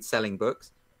or indeed selling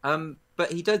books.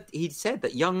 But he said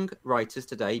that young writers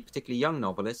today, particularly young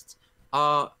novelists,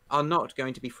 are not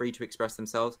going to be free to express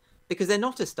themselves because they're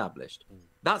not established.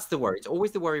 That's the worry. It's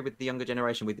always the worry with the younger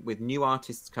generation, with new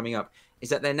artists coming up, is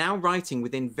that they're now writing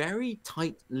within very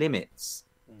tight limits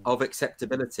of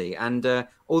acceptability. And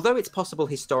although it's possible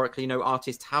historically,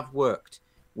 artists have worked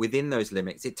within those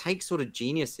limits, it takes sort of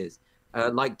geniuses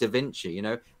like Da Vinci,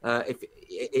 if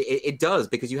it does,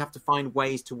 because you have to find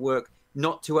ways to work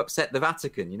not to upset the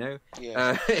Vatican,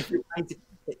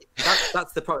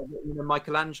 that's the problem.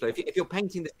 Michelangelo, if you're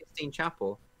painting the Sistine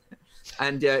Chapel,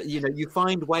 and you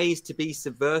find ways to be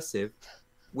subversive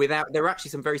without, there are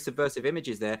actually some very subversive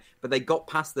images there, but they got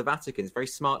past the Vatican. It's very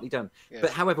smartly done. Yes.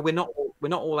 But however, we're not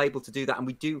all able to do that, and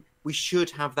we should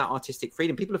have that artistic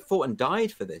freedom. People have fought and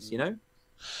died for this,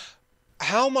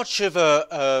 How much of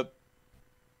a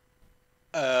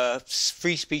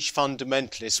free speech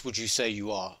fundamentalist would you say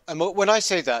you are? And when I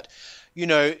say that,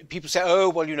 people say, oh,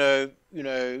 well,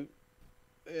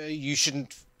 you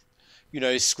shouldn't,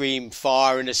 scream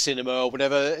fire in a cinema or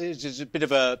whatever. That's a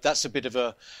bit of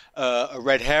a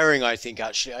red herring, I think,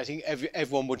 actually. I think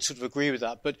everyone would sort of agree with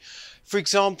that. But for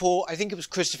example, I think it was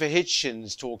Christopher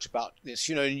Hitchens talked about this,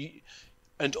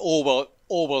 and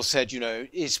Orwell said,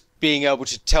 is being able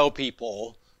to tell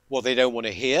people what they don't want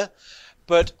to hear.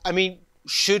 But I mean,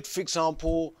 should, for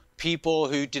example, people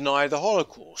who deny the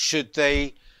Holocaust, should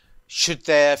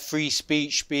their free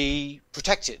speech be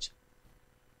protected?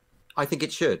 I think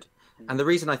it should. And the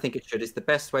reason I think it should is the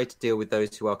best way to deal with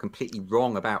those who are completely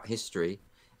wrong about history,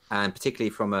 and particularly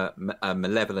from a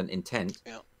malevolent intent,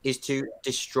 is to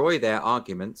destroy their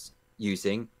arguments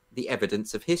using the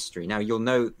evidence of history. Now, you'll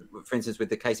know, for instance, with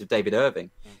the case of David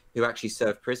Irving, who actually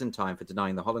served prison time for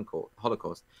denying the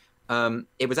Holocaust,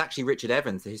 it was actually Richard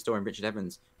Evans, the historian Richard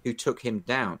Evans, who took him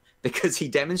down because he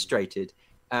demonstrated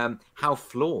how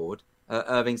flawed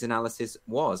Irving's analysis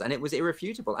was. And it was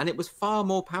irrefutable, and it was far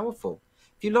more powerful.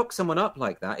 If you lock someone up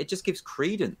like that, it just gives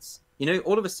credence.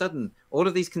 All of a sudden, all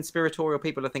of these conspiratorial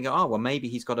people are thinking, oh, well, maybe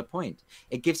he's got a point.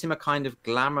 It gives him a kind of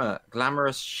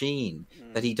glamorous sheen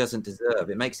that he doesn't deserve.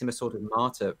 It makes him a sort of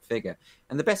martyr figure.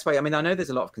 And the best way, I know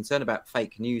there's a lot of concern about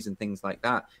fake news and things like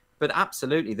that, but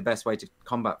absolutely the best way to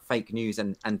combat fake news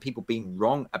and people being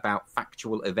wrong about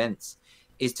factual events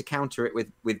is to counter it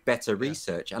with better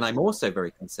research. And I'm also very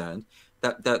concerned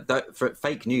that for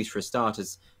fake news, for a start,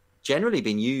 has generally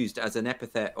been used as an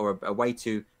epithet or a way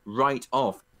to write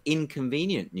off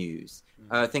inconvenient news,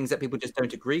 things that people just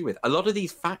don't agree with. A lot of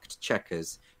these fact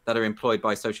checkers that are employed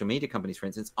by social media companies, for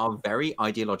instance, are very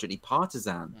ideologically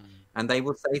partisan, and they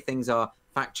will say things are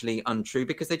factually untrue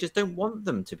because they just don't want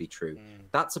them to be true.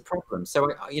 That's a problem.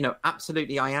 So,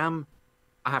 absolutely, I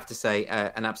have to say,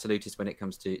 an absolutist when it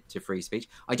comes to free speech.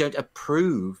 I don't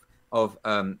approve of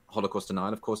Holocaust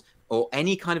denial, of course, or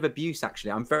any kind of abuse,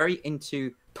 actually. I'm very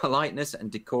into politeness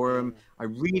and decorum. I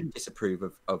really disapprove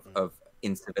of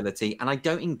incivility, and I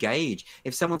don't engage.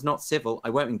 If someone's not civil,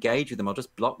 I won't engage with them. I'll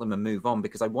just block them and move on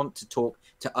because I want to talk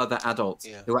to other adults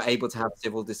who are able to have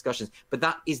civil discussions. But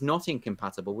that is not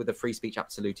incompatible with a free speech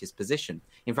absolutist position.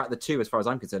 In fact, the two, as far as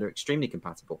I'm concerned, are extremely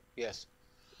compatible. Yes.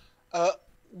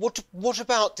 What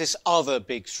about this other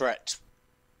big threat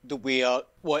that we are?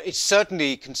 Well, it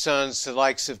certainly concerns the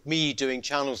likes of me doing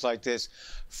channels like this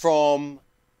from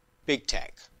big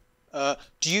tech.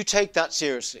 Do you take that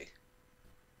seriously?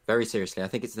 Very seriously. I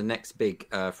think it's the next big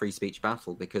free speech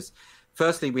battle because,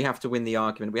 firstly, we have to win the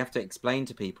argument. We have to explain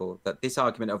to people that this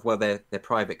argument of, well, they're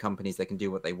private companies, they can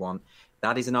do what they want,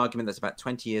 that is an argument that's about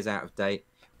 20 years out of date.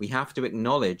 We have to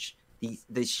acknowledge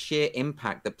the sheer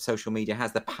impact that social media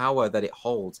has, the power that it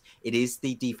holds. It is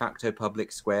the de facto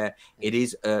public square. It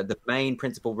is the main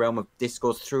principal realm of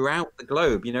discourse throughout the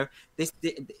globe. And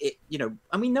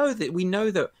we know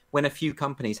that when a few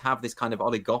companies have this kind of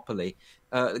oligopoly,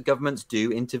 governments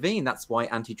do intervene. That's why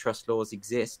antitrust laws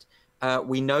exist.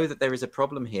 We know that there is a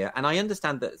problem here, and I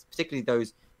understand that particularly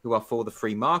those who are for the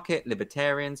free market,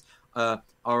 libertarians, are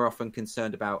often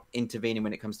concerned about intervening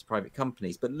when it comes to private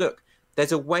companies. But look,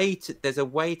 there's a way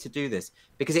to do this,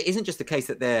 because it isn't just the case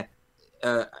that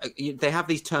they have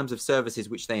these terms of services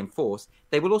which they enforce.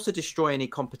 They will also destroy any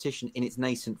competition in its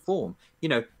nascent form.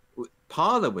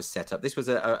 Parler was set up. This was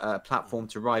a platform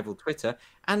to rival Twitter,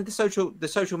 and the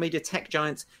social media tech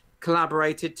giants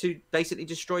collaborated to basically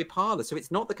destroy Parler. So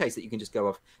it's not the case that you can just go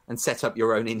off and set up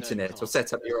your own internet or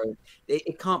set up your own.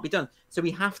 It can't be done. So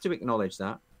we have to acknowledge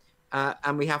that,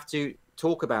 and we have to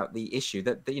talk about the issue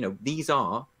that these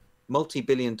are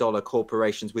multi-billion-dollar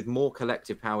corporations with more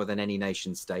collective power than any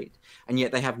nation state, and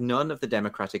yet they have none of the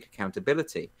democratic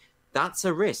accountability. That's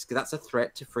a risk. That's a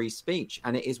threat to free speech,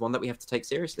 and it is one that we have to take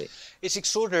seriously. It's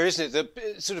extraordinary, isn't it,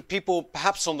 that sort of people,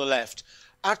 perhaps on the left,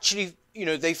 actually,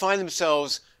 they find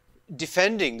themselves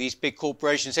defending these big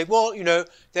corporations, say, well,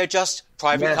 they're just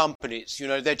private companies.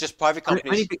 They're just private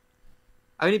companies.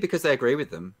 Only because they agree with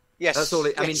them. Yes. That's all.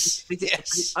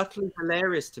 It's utterly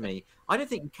hilarious to me. I don't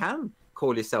think you can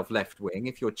call yourself left-wing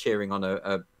if you're cheering on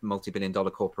a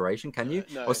multi-billion-dollar corporation, can you?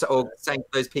 No. Or saying to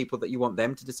those people that you want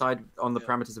them to decide on the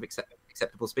parameters of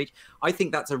acceptable speech. I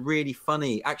think that's a really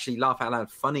funny, actually laugh out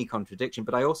loud, funny contradiction.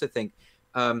 But I also think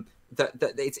that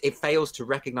it fails to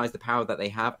recognize the power that they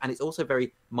have, and it's also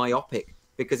very myopic,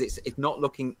 because it's not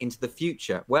looking into the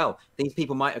future. Well, these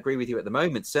people might agree with you at the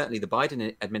moment. Certainly the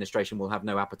Biden administration will have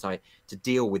no appetite to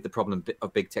deal with the problem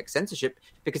of big tech censorship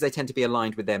because they tend to be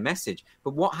aligned with their message.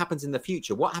 But what happens in the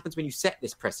future? What happens when you set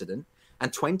this precedent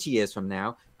and 20 years from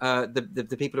now,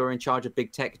 the people who are in charge of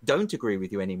big tech don't agree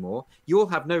with you anymore? You will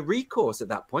have no recourse at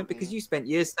that point because you spent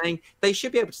years saying they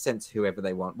should be able to censor whoever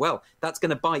they want. Well, that's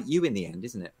going to bite you in the end,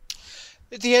 isn't it?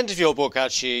 At the end of your book,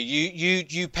 actually,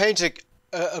 you paint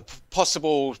a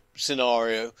possible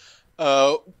scenario.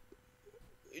 You're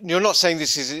not saying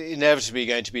this is inevitably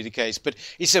going to be the case, but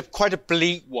it's quite a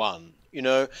bleak one,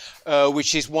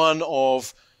 which is one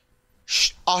of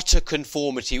utter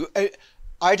conformity.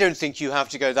 I don't think you have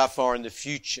to go that far in the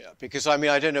future, because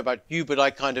I don't know about you, but I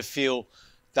kind of feel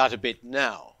that a bit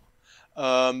now.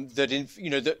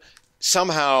 That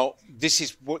somehow this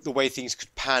is the way things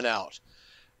could pan out.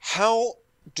 How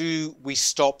do we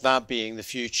stop that being the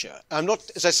future? I'm not,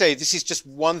 as I say, this is just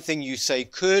one thing you say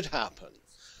could happen.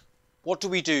 What do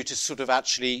we do to sort of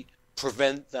actually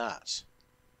prevent that?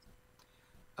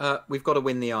 We've got to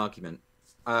win the argument.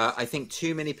 I think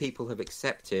too many people have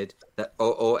accepted that,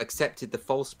 or accepted the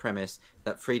false premise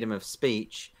that freedom of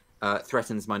speech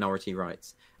threatens minority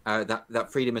rights.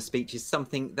 That freedom of speech is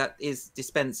something that is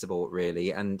dispensable,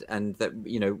 really, and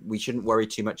that we shouldn't worry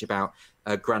too much about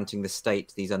granting the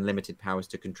state these unlimited powers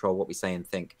to control what we say and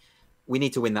think. We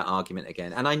need to win that argument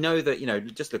again. And I know that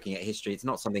just looking at history, it's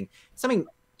not something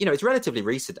it's relatively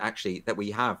recent actually that we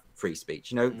have free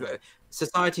speech.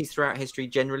 Societies throughout history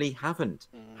generally haven't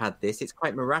had this. It's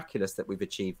quite miraculous that we've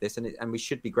achieved this, and we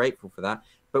should be grateful for that.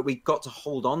 But we've got to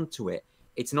hold on to it.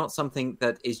 It's not something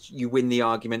that is you win the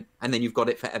argument and then you've got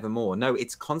it forevermore. No,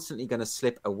 it's constantly going to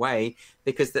slip away,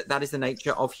 because that is the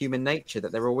nature of human nature,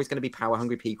 that there are always going to be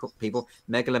power-hungry people,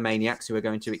 megalomaniacs who are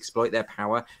going to exploit their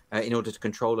power in order to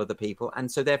control other people.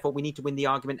 And so therefore we need to win the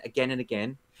argument again and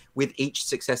again with each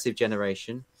successive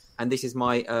generation. And this is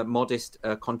my modest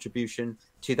contribution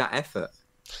to that effort.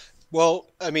 Well,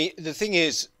 the thing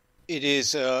is, It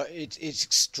is. It's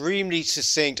extremely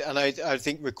succinct, and I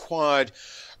think required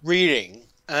reading.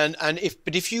 And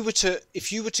if you were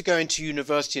to go into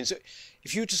university and so,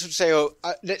 if you were to sort of say, oh,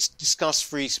 let's discuss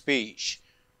free speech,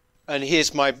 and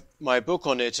here's my book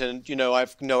on it, and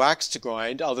I've no axe to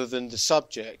grind other than the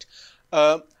subject.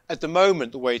 At the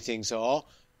moment, the way things are,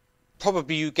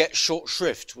 probably you get short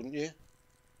shrift, wouldn't you?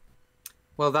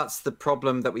 Well, that's the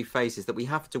problem that we face, is that we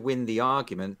have to win the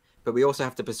argument, but we also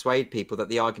have to persuade people that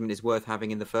the argument is worth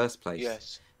having in the first place.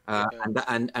 Yes.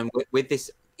 And with this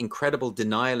incredible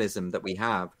denialism that we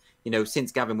have,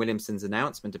 since Gavin Williamson's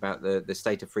announcement about the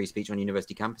state of free speech on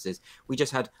university campuses, we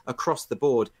just had across the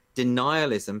board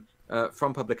denialism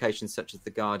from publications such as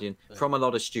The Guardian, from a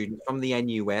lot of students, from the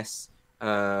NUS,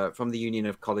 from the Union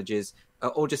of Colleges,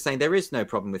 all just saying there is no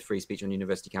problem with free speech on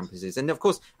university campuses. And of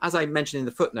course, as I mentioned in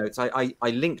the footnotes, I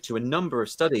link to a number of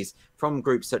studies from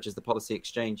groups such as the Policy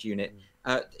Exchange Unit,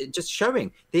 just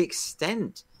showing the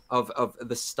extent of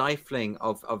the stifling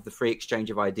of the free exchange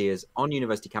of ideas on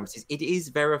university campuses. It is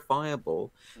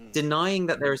verifiable. Denying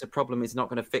that there is a problem is not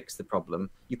going to fix the problem.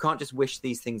 You can't just wish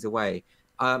these things away.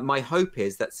 My hope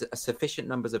is that sufficient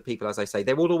numbers of people, as I say,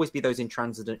 there will always be those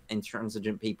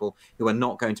intransigent people who are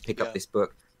not going to pick up this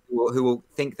book, who will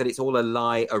think that it's all a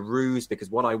lie, a ruse, because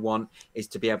what I want is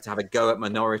to be able to have a go at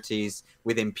minorities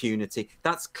with impunity.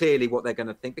 That's clearly what they're going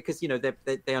to think, because,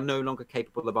 they are no longer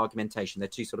capable of argumentation. They're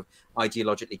too sort of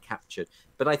ideologically captured.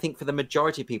 But I think for the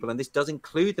majority of people, and this does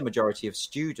include the majority of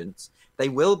students, they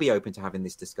will be open to having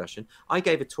this discussion. I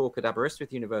gave a talk at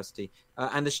Aberystwyth University,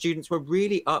 and the students were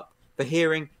really up for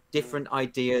hearing different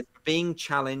ideas being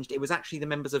challenged. It was actually the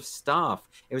members of staff,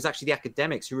 it was actually the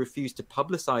academics who refused to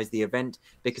publicize the event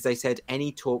because they said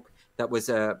any talk that was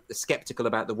skeptical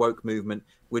about the woke movement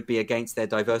would be against their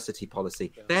diversity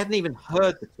policy. They hadn't even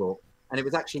heard the talk, and it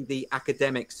was actually the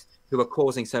academics who are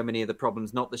causing so many of the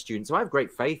problems, not the students. So I have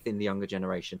great faith in the younger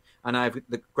generation, and I have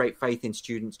the great faith in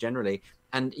students generally.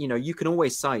 And you can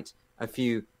always cite a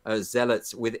few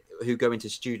zealots who go into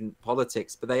student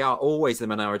politics, but they are always the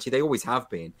minority. They always have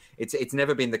been. It's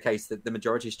never been the case that the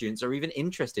majority of students are even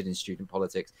interested in student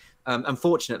politics.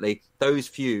 Unfortunately, those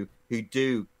few who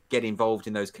do get involved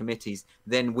in those committees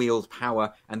then wield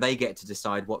power, and they get to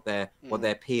decide what their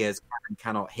peers can and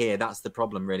cannot hear. That's the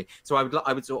problem, really. So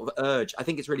I would sort of urge. I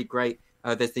think it's really great.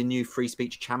 There's the new Free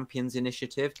Speech Champions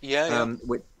initiative,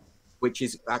 which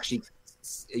is actually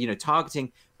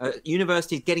targeting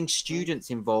universities, getting students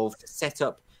involved, set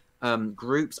up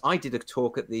groups. I did a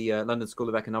talk at the London School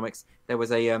of Economics. There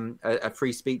was a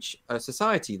free speech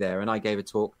society there, and I gave a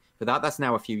talk for that. That's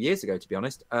now a few years ago, to be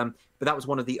honest. But that was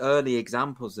one of the early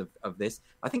examples of this.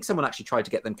 I think someone actually tried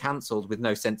to get them cancelled with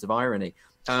no sense of irony.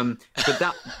 But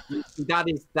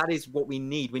that is what we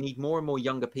need. We need more and more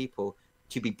younger people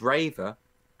to be braver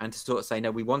and to sort of say,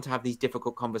 no, we want to have these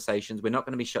difficult conversations. We're not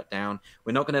going to be shut down.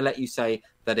 We're not going to let you say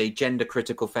that a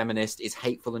gender-critical feminist is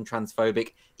hateful and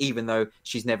transphobic, even though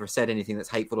she's never said anything that's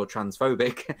hateful or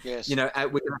transphobic. Yes. We're going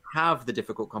to have the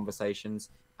difficult conversations.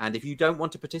 And if you don't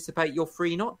want to participate, you're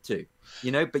free not to.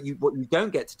 But what you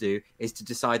don't get to do is to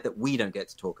decide that we don't get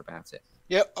to talk about it.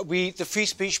 Yeah, the Free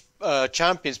Speech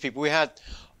Champions people we had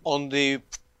on the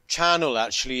channel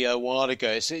actually a while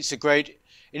ago. It's a great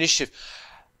initiative.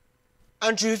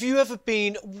 Andrew, have you ever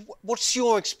been? What's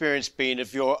your experience been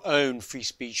of your own free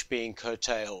speech being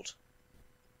curtailed?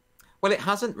 Well, it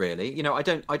hasn't really. I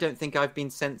don't think I've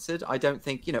been censored. I don't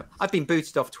think, I've been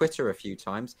booted off Twitter a few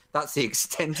times. That's the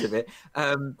extent of it.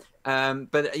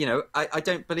 But I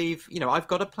don't believe, I've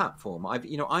got a platform.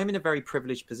 I'm in a very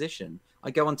privileged position. I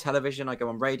go on television, I go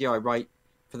on radio, I write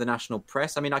for the national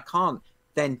press. I mean, I can't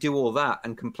then do all that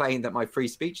and complain that my free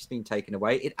speech has been taken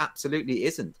away. It absolutely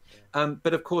isn't.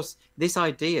 But of course, this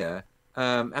idea,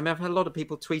 I've had a lot of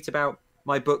people tweet about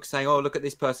my book saying, oh, look at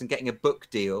this person getting a book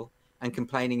deal and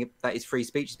complaining that his free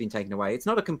speech has been taken away. It's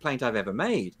not a complaint I've ever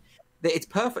made. It's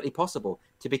perfectly possible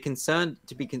to be concerned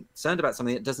about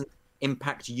something that doesn't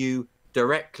impact you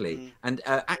directly. And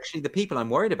actually, the people I'm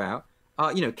worried about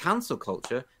are, cancel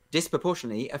culture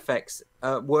disproportionately affects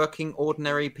working,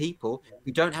 ordinary people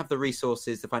who don't have the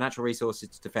resources, the financial resources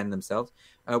to defend themselves,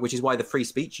 which is why the Free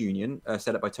Speech Union,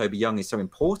 set up by Toby Young, is so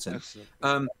important.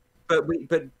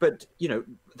 But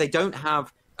they don't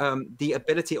have the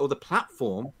ability or the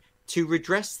platform to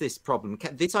redress this problem.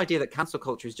 This idea that cancel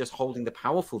culture is just holding the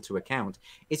powerful to account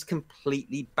is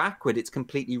completely backward. It's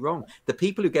completely wrong. The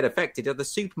people who get affected are the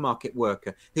supermarket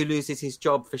worker who loses his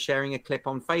job for sharing a clip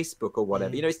on Facebook or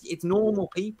whatever. It's normal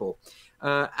people.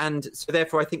 And so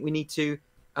therefore, I think we need to,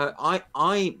 my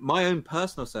own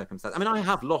personal circumstance, I mean, I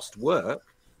have lost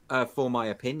work for my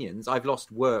opinions. I've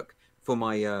lost work for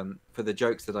my for the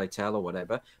jokes that I tell or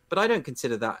whatever. But I don't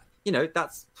consider that,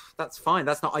 that's fine.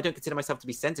 That's not, I don't consider myself to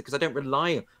be censored because I don't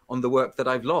rely on the work that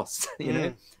I've lost. I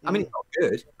mean, it's not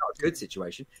good, it's not a good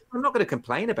situation. I'm not going to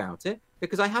complain about it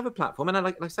because I have a platform, and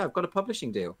like I say, I've got a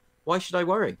publishing deal. Why should I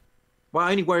worry? Why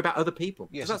only worry about other people?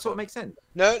 Yes, that's what makes sense.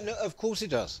 No, of course it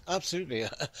does. Absolutely.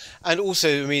 And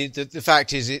also, I mean, the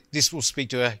fact is, this will speak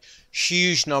to a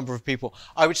huge number of people.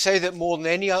 I would say that more than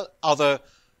any other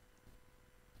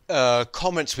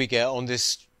comments we get on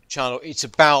this channel, it's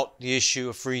about the issue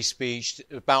of free speech,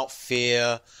 about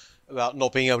fear, about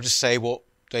not being able to say what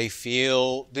they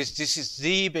feel. This is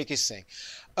the biggest thing.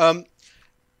 Andrew,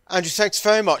 thanks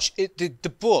very much.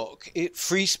 The book,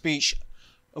 Free Speech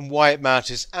and Why It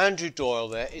Matters, Andrew Doyle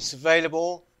there. It's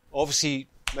available. Obviously,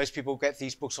 most people get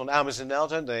these books on Amazon now,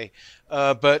 don't they?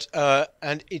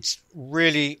 And it's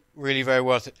really, really very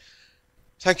worth it.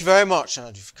 Thank you very much,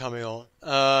 Andrew, for coming on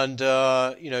and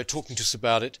talking to us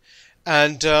about it.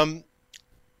 And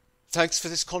thanks for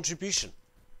this contribution.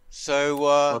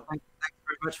 So, thanks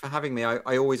very much for having me.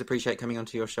 I always appreciate coming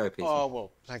onto your show, Peter. Oh,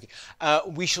 well, thank you.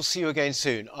 We shall see you again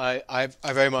soon. I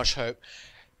very much hope.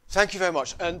 Thank you very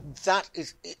much. And that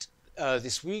is it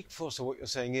this week. So what you're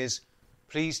saying is,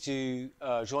 please do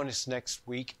join us next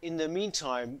week. In the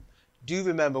meantime, do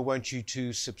remember, won't you,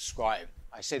 to subscribe.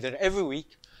 I say that every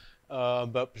week,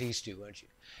 but please do, won't you?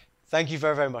 Thank you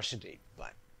very, very much indeed.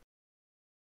 Bye.